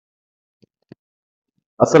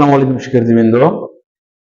আসসালামু আলাইকুম শিক্ষার্থীবৃন্দ।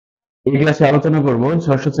 এই ক্লাসে আলোচনা করব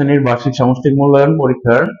ষষ্ঠ শ্রেণীর বার্ষিক সামষ্টিক মূল্যায়ন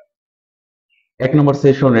পরীক্ষার 1 নম্বর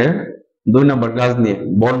সেশনের 2 নম্বর কাজ নিয়ে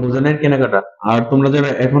বনভোজনের কেনাকাটা। আর তোমরা যারা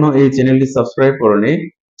এখনো এই চ্যানেলটি সাবস্ক্রাইব করোনি,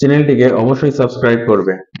 চ্যানেলটিকে অবশ্যই সাবস্ক্রাইব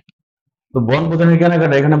করবে। তো বনভোজনের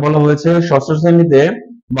কেনাকাটা এখানে বলা হয়েছে ষষ্ঠ শ্রেণীতে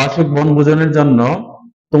বার্ষিক বনভোজনের জন্য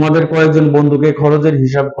তোমাদের কয়েকজন বন্ধুকে খরচের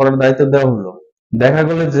হিসাব করার দায়িত্ব দেওয়া হলো। দেখা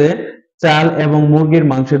গেল যে চাল এবং মুরগির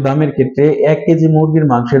মাংসের দামের ক্ষেত্রে 1 কেজি মুরগির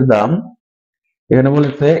মাংসের দাম এখানে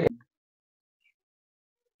বলেছে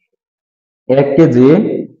 1 কেজি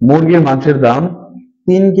মুরগির মাংসের দাম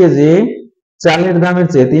 3 কেজি চালের দামের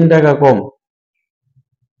চেয়ে 3 টাকা কম।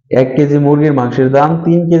 1 কেজি মুরগির মাংসের দাম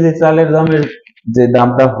 3 কেজি চালের দামের যে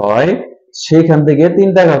দামটা হয় সেখান থেকে 3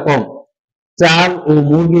 টাকা কম। চাল ও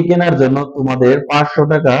মুরগি কেনার জন্য তোমাদের 500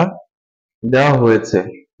 টাকা দেওয়া হয়েছে।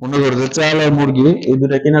 মনে করো যে চাল আর মুরগি এই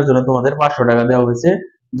দুটা কেনার জন্য তোমাদের 500 টাকা দেওয়া হয়েছে।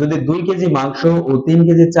 যদি 2 কেজি মাংস ও 3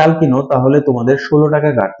 কেজি চাল কিনো তাহলে তোমাদের 16 টাকা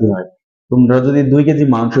ঘাটতি হয়। তোমরা যদি 2 কেজি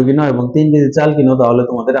মাংস কিনো এবং 3 কেজি চাল কিনো তাহলে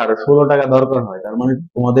তোমাদের আরো 16 টাকা দরকার হয়। তার মানে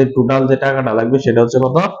তোমাদের টোটাল যে টাকাটা লাগবে সেটা হচ্ছে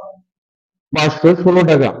কত? 516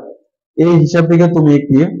 টাকা। এই হিসাব থেকে তুমি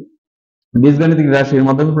একটি বীজগাণিতিক রাশির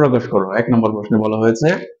মাধ্যমে প্রকাশ করো। 1 নম্বর প্রশ্নে বলা হয়েছে,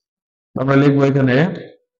 আমরা লিখবো এখানে,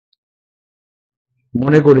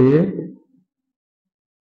 মনে করি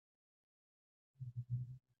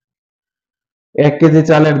 1 কেজি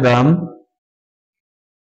চালের দাম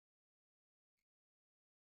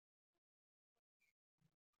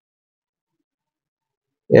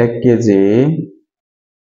 1 কেজি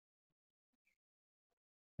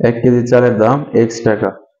 1 কেজি চালের দাম x টাকা।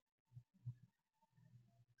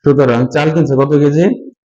 সুতরাং চাল কিনছে কত কেজি?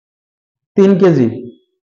 3 কেজি।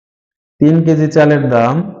 3 কেজি চালের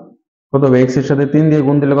দাম কত হবে? x এর সাথে 3 দিয়ে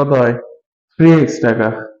গুণ দিলে কত হয়? 3x টাকা।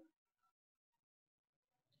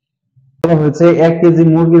 বলা হয়েছে 1 কেজি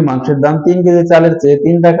মুরগির মাংসের দাম 3 কেজি চালের চেয়ে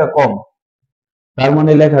 3 টাকা কম। তার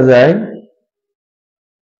মানে লেখা যায়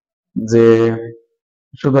যে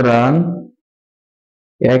সুতরাং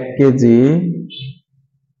 1 কেজি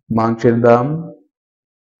মাংসের দাম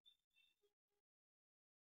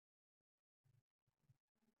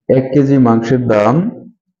 1 কেজি মাংসের দাম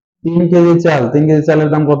 3 কেজি চাল, 3 কেজি চালের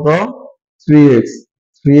দাম কত? 3x।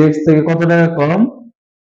 3x থেকে কত টাকা কম?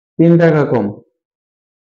 3 টাকা কম।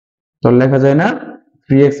 তাহলে লেখা যায় না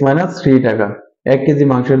 3x মাইনাস 3 টাকা। 1 কেজি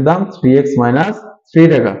মাংসের দাম 3x মাইনাস 3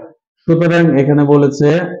 টাকা। সুতরাং এখানে বলেছে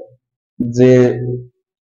যে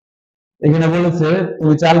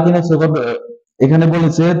তুমি চাল কিনেছো কত? এখানে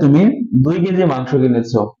বলেছে তুমি 2 কেজি মাংস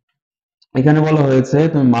কিনেছো। এখানে বলা হয়েছে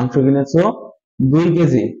তুমি মাংস কিনেছো 2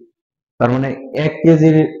 কেজি। তার মানে 1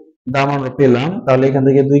 কেজির দাম আমরা পেলাম, তাহলে এখান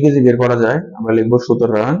থেকে 2 কেজি বের করা যায়। আমরা লিখবো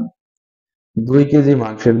সুতরাং 2 কেজি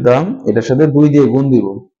মাংসের দাম, এটার সাথে 2 দিয়ে গুণ দিব,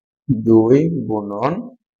 2 গুণন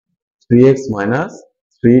 3x মাইনাস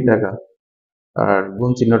 3 টাকা। আর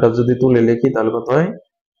গুণ চিহ্নটা যদি তুলে লিখি তাহলে কত হয়?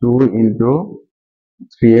 2 ইন্টু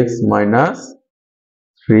 3x মাইনাস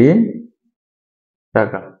 3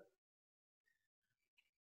 টাকা।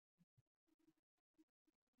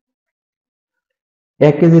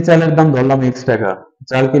 1 কেজি চালের দাম ধরলাম x টাকা।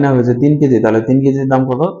 চাল কিনা হয়েছে 3 কেজি, তাহলে 3 কেজির দাম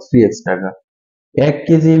কত? 3x টাকা। 1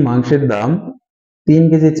 কেজি মাংসের দাম 3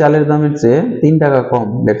 কেজি চালের দামের চেয়ে 3 টাকা কম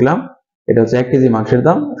দেখলাম। এটা হচ্ছে 1 কেজি মাংসের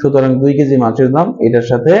দাম। সুতরাং 2 কেজি মাংসের দাম, এটার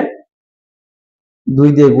সাথে 2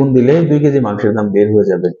 দিয়ে গুণ দিলে 2 কেজি মাংসের দাম বের হয়ে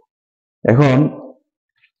যাবে। এখন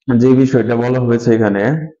যে বিষয়টা বলা হয়েছে এখানে,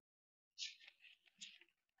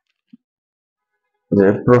 যে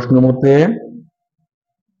প্রশ্ন মতে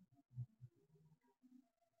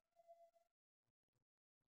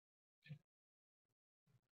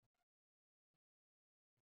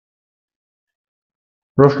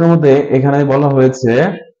এখানে বলা হয়েছে,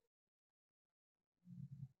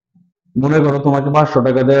 মনে করো তোমাকে 500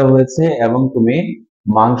 টাকা দেওয়া হয়েছে এবং তুমি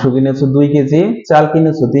মাংস কিনেছো 2 কেজি, চাল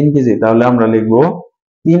কিনেছো 3 কেজি। তাহলে আমরা লিখবো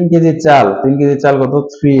 3 কেজি চাল, 3 কেজি চাল কত?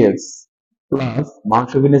 3x প্লাস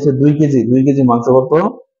মাংস কিনেছে 2 কেজি, 2 কেজি মাংস কত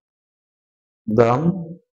দাম?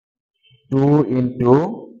 2 ইন্টু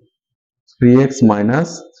 3x মাইনাস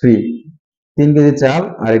 3। 3 কেজি চাল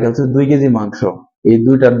আর এটা হচ্ছে 2 কেজি মাংস। এই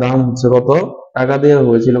দুইটার দাম হচ্ছে কত? টাকা দেওয়া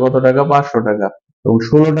হয়েছিল কত টাকা? 500 টাকা। এবং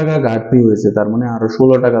 16 টাকা ঘাটতি হয়েছে, তার মানে আরো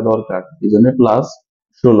 16 টাকা দরকার, এই জন্য প্লাস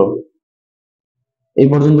 16। এই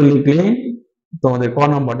পর্যন্ত লিখলে তোমাদের ক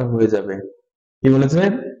নাম্বারটা হয়ে যাবে। কি বলেছে?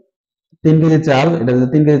 3 কেজি চাল, এটা হচ্ছে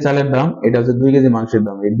 3 কেজি চালের দাম, এটা হচ্ছে 2 কেজি মাংসের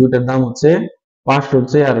দাম, এই দুইটার দাম হচ্ছে 500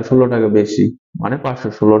 হচ্ছে আরো 16 টাকা বেশি, মানে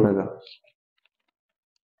 516 টাকা।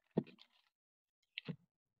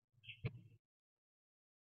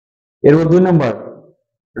 এরপর 2 নম্বর,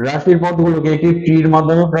 রাশির পদগুলোকে একটি ট্রির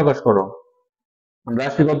মাধ্যমে প্রকাশ করো।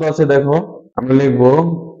 রাশি কত আছে দেখো, আমরা লিখবো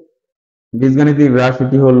বীজগাণিতিক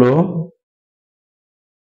রাশিটি হলো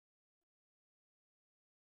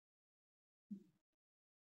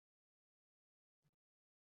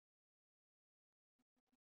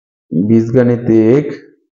বীজগাণিতিক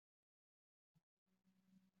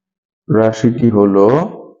রাশিটি হলো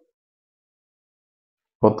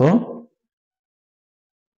কত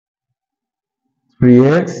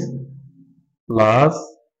 3x plus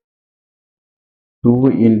 2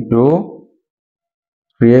 into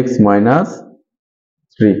 3x minus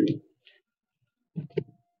 3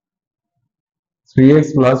 3x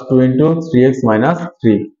plus 2 into 3x minus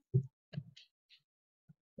 3।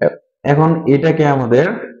 এখন এটাকে আমাদের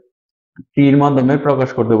টির মাধ্যমে প্রকাশ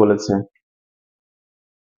করতে বলেছে।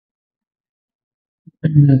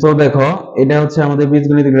 তো দেখো এটা হচ্ছে আমাদের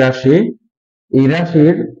বীজগণিতিক রাশি। এই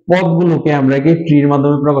রাশির পদগুলোকে আমরা কি টির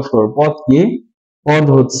মাধ্যমে প্রকাশ করব। পদ কি? পদ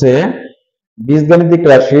হচ্ছে বীজগাণিতিক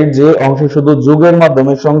রাশির যে অংশ শুধু যোগের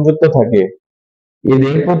মাধ্যমে সংযুক্ত থাকে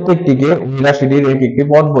এদের প্রত্যেকটিকে ওই রাশিটির এক একটি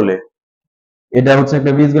পদ বলে। এটা হচ্ছে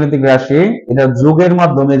একটা বীজগাণিতিক রাশি, এটা যোগের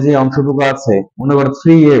মাধ্যমে যে অংশটুকু আছে, মনে করো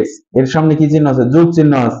 3x, এর সামনে কি চিহ্ন আছে? যোগ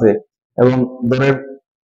চিহ্ন আছে। এবং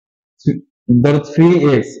ধরো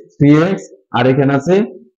 3x আর এখানে আছে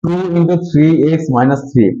 2 ইন্টু 3x মাইনাস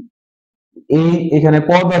 3। এখানে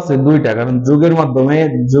পদ আছে দুইটা, কারণ যোগের মাধ্যমে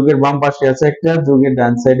যোগের বাম পাশে আছে একটা, যোগের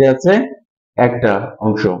ডান সাইডে আছে একটা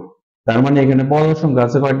অংশ। তার মানে এখানে পদ সংখ্যা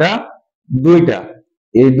আছে কয়টা? দুইটা।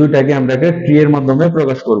 এই দুইটাকে আমরা একটা ট্রি এর মাধ্যমে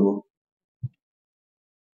প্রকাশ করব।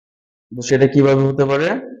 তো সেটা কিভাবে হতে পারে?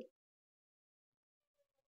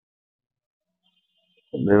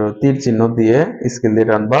 তীর চিহ্ন দিয়ে স্কেল দিয়ে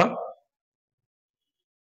টানবা,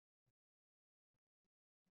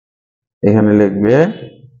 এখানে লিখবে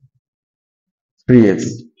 3x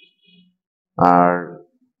আর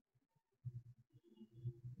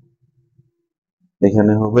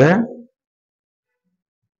এখানে হবে,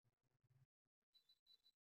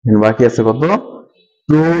 বাকি আছে কত?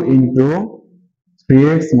 2 ইন্টু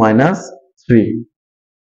 3x মাইনাস 3।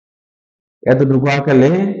 এতটুকু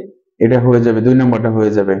আঁকালে এটা হয়ে যাবে, 2 নম্বরটা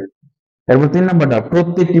হয়ে যাবে। এরপর 3 নম্বরটা,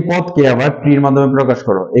 প্রত্যেকটি পদকে আবার ট্রির মাধ্যমে প্রকাশ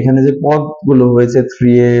করো। এখানে যে পদগুলো হয়েছে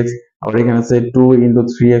 3x, আবার এখানে আছে 2 ইন্টু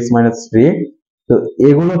 3x মাইনাস 3, তো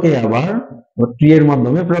এগুলোকে আবার ট্রি এর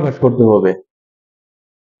মাধ্যমে প্রকাশ করতে হবে।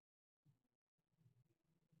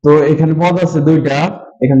 তো এখানে পদ আছে দুইটা,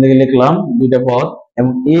 এখান থেকে লিখলাম দুইটা পদ,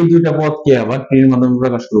 এবং এই দুইটা পদকে আবার ট্রির মাধ্যমে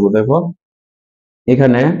প্রকাশ করব। দেখো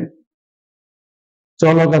এখানে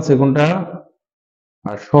চলক আছে কোনটা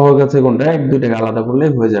আর সহগ আছে কোনটা, এক দুইটাকে আলাদা করলে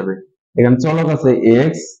হয়ে যাবে। এখানে চলক আছে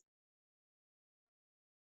x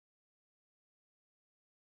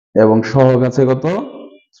এবং সহগ আছে কত?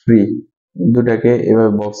 3। দুটাকে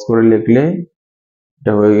এভাবে বক্স করে লিখলে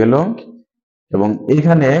এটা হয়ে গেল। এবং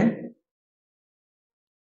এখানে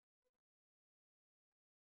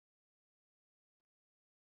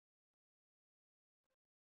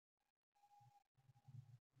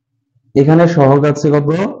এখানে সহগ আছে কত?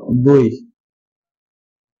 2।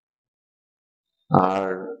 আর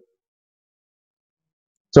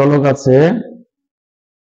চলক আছে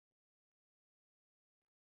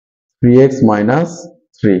 3x মাইনাস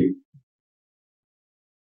 3।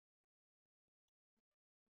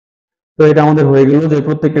 তো এটা আমাদের হয়ে গেল যে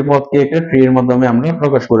প্রত্যেকটি পদকে একটা ট্রি এর মাধ্যমে আমরা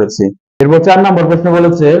প্রকাশ করেছি। এরপর 4 নম্বর প্রশ্ন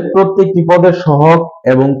বলেছে প্রত্যেকটি পদের সহগ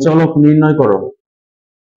এবং চলক নির্ণয় করো।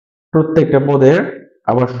 প্রত্যেকটা পদের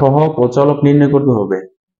আবার সহগ ও চলক নির্ণয় করতে হবে।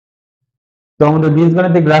 তো আমাদের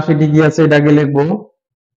বীজগাণিতিক রাশিটি কি আছে, এটা আগে লিখবো।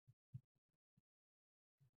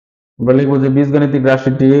 আমরা লিখবো যে বীজগাণিতিক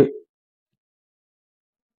রাশিটি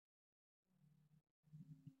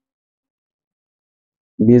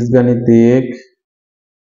বীজগাণিতিক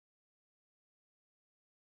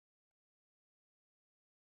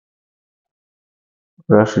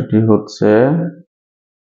রাশিটি হচ্ছে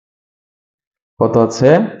কত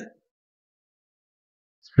আছে?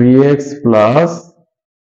 3x plus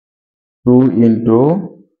 2 into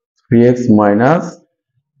 3x minus.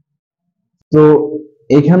 তো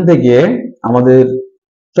এখান থেকে আমাদের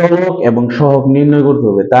চলক এবং সহগ নির্ণয় করতে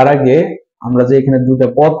হবে। তার আগে আমরা যে এখানে দুটা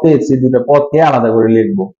পদ পেয়েছি, দুটা পদকে আলাদা করে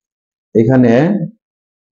লিখব। এখানে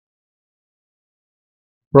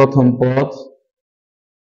প্রথম পদ,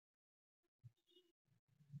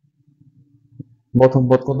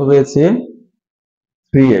 কত পেয়েছি?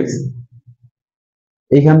 3x।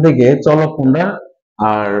 এখান থেকে চলক কোনটা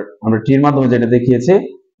আর আমরা টির মাধ্যমে যেটা দেখিয়েছি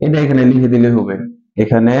এটা এখানে লিখে দিলে হবে।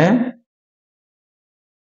 এখানে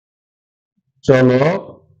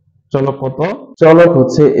চলক, কত? চলক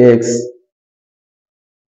হচ্ছে x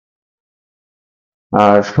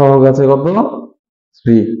আর সহগ আছে কত?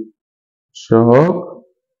 3। সহগ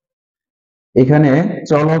এখানে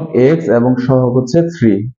চলক x এবং সহগ হচ্ছে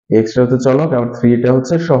 3, x টা হচ্ছে চলক আর 3 টা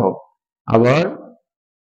হচ্ছে সহগ। আবার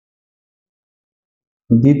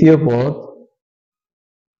দ্বিতীয় পদ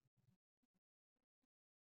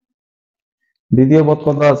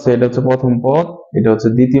কত আছে? এটা হচ্ছে প্রথম পদ, এটা হচ্ছে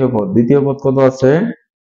দ্বিতীয় পদ। দ্বিতীয় পদ কত আছে?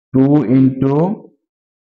 2 ইন্টু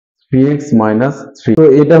 3x মাইনাস 3। তো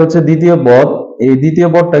এটা হচ্ছে দ্বিতীয় পদ। এই দ্বিতীয়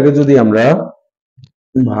পদটাকে যদি আমরা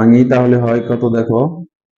ভাঙি তাহলে হয় কত দেখো,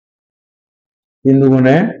 3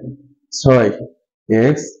 দুগুণে 6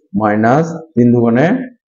 x মাইনাস 3 দুগুণে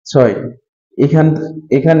 6।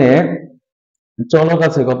 এখানে চলক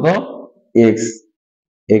আছে কত? x।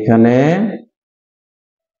 এখানে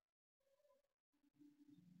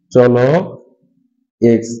চলক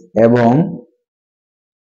x এবং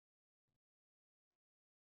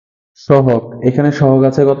সহগ, এখানে সহগ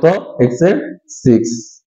আছে কত? x এর 6।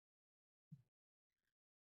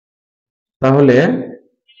 তাহলে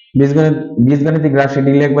বীজগণিতিক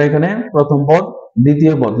রাশিটি লিখবা এখানে প্রথম পদ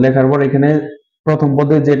দ্বিতীয় পদ লেখার পর এখানে প্রথম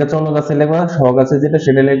পদে যেটা চলক আছে লিখবা, সহগ আছে যেটা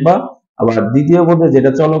সেটা লিখবা, আবার দ্বিতীয় পদে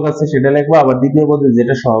যেটা চলক আছে সেটা লিখবা, আবার দ্বিতীয় পদে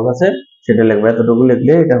যেটা সহগ আছে সেটা লিখবা। এতটুকু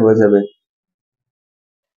লিখলে এটা হয়ে যাবে।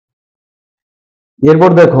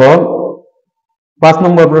 এরপর দেখো 5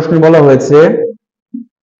 নম্বর প্রশ্নে বলা হয়েছে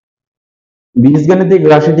বীজগাণিতিক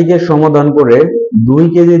রাশিটিকে সমাধান করে 2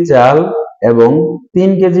 কেজি চাল এবং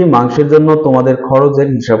 3 কেজি মাংসের জন্য তোমাদের খরচের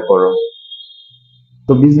হিসাব করো।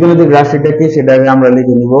 তো বীজগাণিতিক রাশিটা কি সেটা আগে আমরা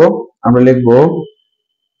লিখে নিব। আমরা লিখব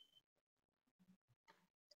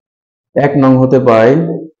 1 নং হতে পাই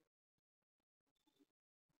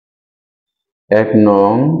 1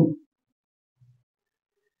 নং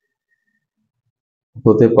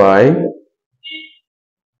হতে পাই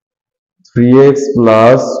 3x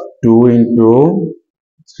plus 2 into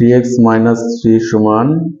 3x minus 3 সমান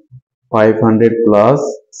 500 plus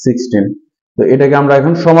 16। তো এটাকে আমরা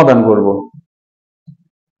এখন সমাধান করব।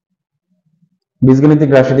 বীজগণিতিক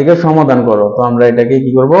রাশিটিকে সমাধান করো। তো আমরা এটাকে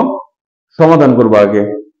কি করব? সমাধান করব আগে।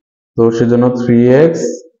 তো সেজন্য 3x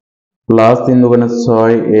প্লাস 3 দুগুণে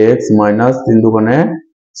 6x মাইনাস 3 দুগুণে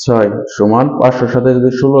 6 সমান 500 সাথে যদি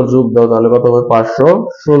 16 যোগ দাও তাহলে কত হবে?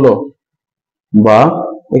 516। বা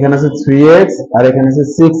এখানে আছে 3x আর এখানে আছে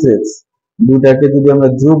 6x, দুটাকে যদি আমরা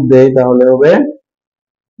যোগ দেই তাহলে হবে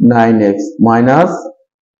 9x মাইনাস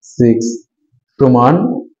 6 সমান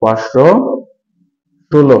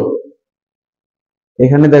 516।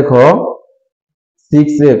 এখানে দেখো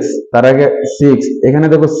 6x তার আগে 6, এখানে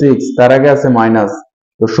দেখো 6 তার আগে আছে মাইনাস,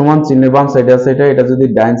 তো সমান চিহ্নের বাম সাইডে আছে এটা যদি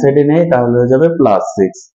ডাইন সাইডে নেই তাহলে হয়ে যাবে প্লাস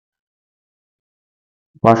 6।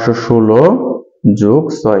 516 যোগ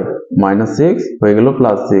 6 মাইনাস 6 হয়ে গেল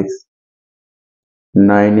প্লাস 6।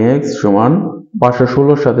 9x সমান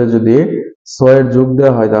 516 সাথে যদি 6 এর যোগ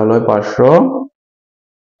দেওয়া হয় তাহলে হয়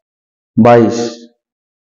 522।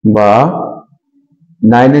 বা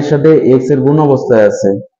 9 এর সাথে x এর গুণ অবস্থায় আছে,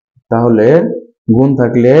 তাহলে গুণ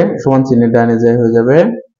থাকলে সমান চিহ্নের ডানে যায় হয়ে যাবে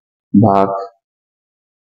ভাগ।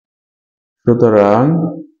 সুতরাং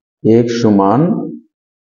x সমান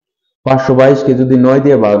 522 কে যদি 9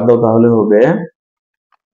 দিয়ে ভাগ দাও তাহলে হবে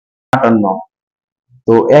 58।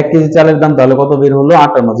 তো 1 কেজি চালের দাম তাহলে কত বের হলো?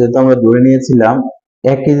 58। যেহেতু আমরা ধরে নিয়েছিলাম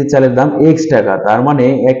 1 কেজি চালের দাম x টাকা, তার মানে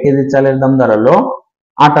 1 কেজি চালের দাম দাঁড়ালো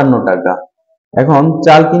 58 টাকা। এখন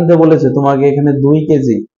চাল কিনতে বলেছে তোমাকে এখানে 2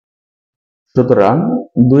 কেজি, সুতরাং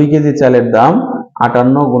 2 কেজি চালের দাম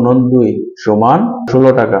 58 গুণন 2 সমান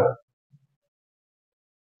 16 টাকা।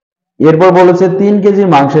 এরপর বলেছে 3 কেজি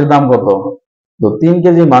মাংসের দাম কত? তো 3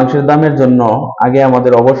 কেজি মাংসের দামের জন্য আগে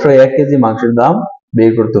আমাদের অবশ্যই 1 কেজি মাংসের দাম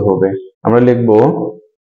বের করতে হবে। আমরা লিখব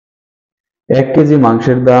 1 কেজি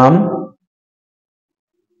মাংসের দাম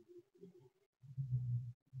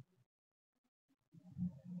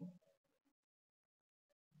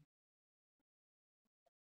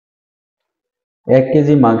 1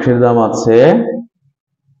 কেজি মাংসের দাম আছে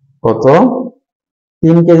কত?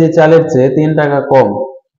 3 কেজি চালের চেয়ে 3 টাকা কম,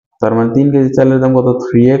 তার মানে 3 কেজি চালের দাম কত?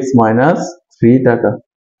 3x মাইনাস 3 টাকা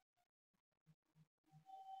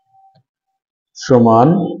সমান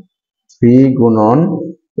 3 গুণন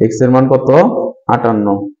x এর মান কত?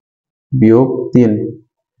 58 বিয়োগ 3,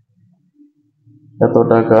 এত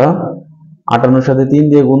টাকা। 58 সাথে 3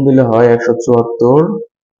 দিয়ে গুণ দিলে হয় 174।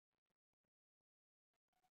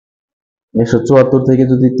 174 থেকে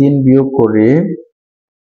যদি 3 বিয়োগ করি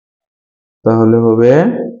তাহলে হবে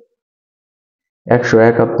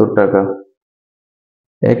 171 টাকা।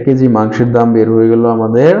 1 কেজি মাংসের দাম বের হয়ে গেল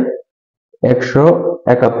আমাদের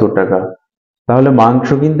 171 টাকা। তাহলে মাংস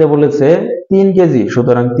কিনতে বলেছে 3 কেজি,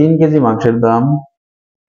 সুতরাং 3 কেজি মাংসের দাম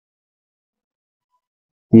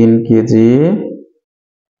 3 কেজি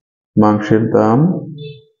মাংসের দাম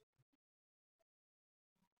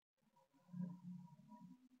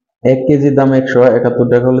 1 কেজির দাম 171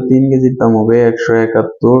 টাকা হলে 3 কেজির দাম হবে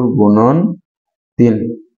 171 গুণন 3।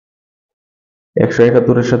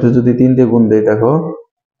 171 এর সাথে যদি 3 দিয়ে গুণ দেই, দেখো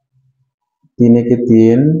 3 একে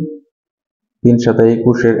 3, 3 সাথে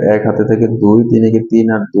 21 এর 1 হাতে থেকে 2, 3 একে 3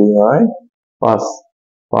 আর 2 হয় 5,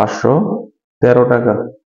 513 টাকা।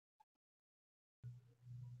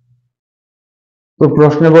 তো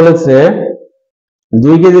প্রশ্নে বলেছে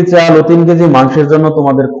 2 কেজি চাল ও 3 কেজি মাংসের জন্য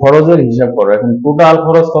তোমাদের খরচের হিসাব করো। এখন টোটাল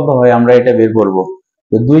খরচ কত হয় আমরা এটা বের করব।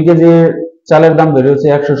 তো 2 কেজি চালের দাম বের হচ্ছে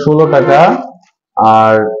 116 টাকা,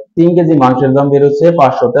 আর 3 কেজি মাংসের দাম বের হচ্ছে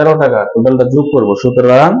 513 টাকা। টোটালটা যোগ করব।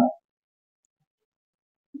 সুতরাং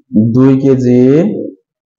 2 কেজি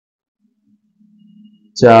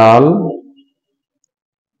চাল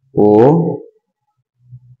ও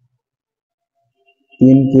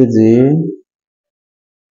 3 কেজি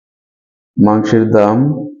মাংসের দাম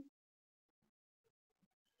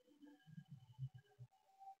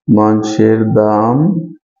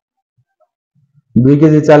 2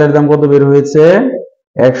 কেজি চালের দাম কত বের হয়েছে?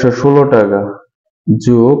 116 টাকা,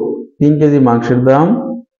 যোগ 3 কেজি মাংসের দাম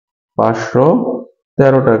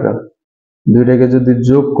 513 টাকা। দুইটাকে যদি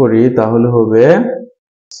যোগ করি তাহলে হবে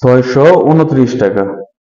 629 টাকা।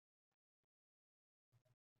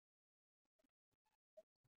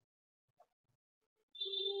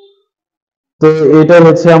 তো এটা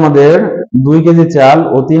হচ্ছে আমাদের 2 কেজি চাল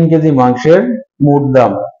ও 3 কেজি মাংসের মোট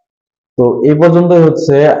দাম। তো এই পর্যন্ত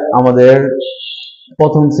হচ্ছে আমাদের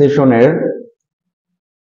প্রথম সেশনের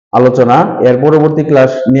আলোচনা। এর পরবর্তী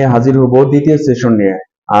ক্লাস নিয়ে হাজির হব দ্বিতীয় সেশন নিয়ে।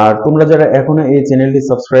 আর তোমরা যারা এখনো এই চ্যানেলটি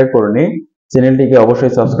সাবস্ক্রাইব করনি, চ্যানেলটিকে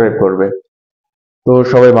অবশ্যই সাবস্ক্রাইব করবে। তো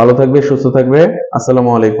সবাই ভালো থাকবে, সুস্থ থাকবে।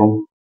 আসসালামু আলাইকুম।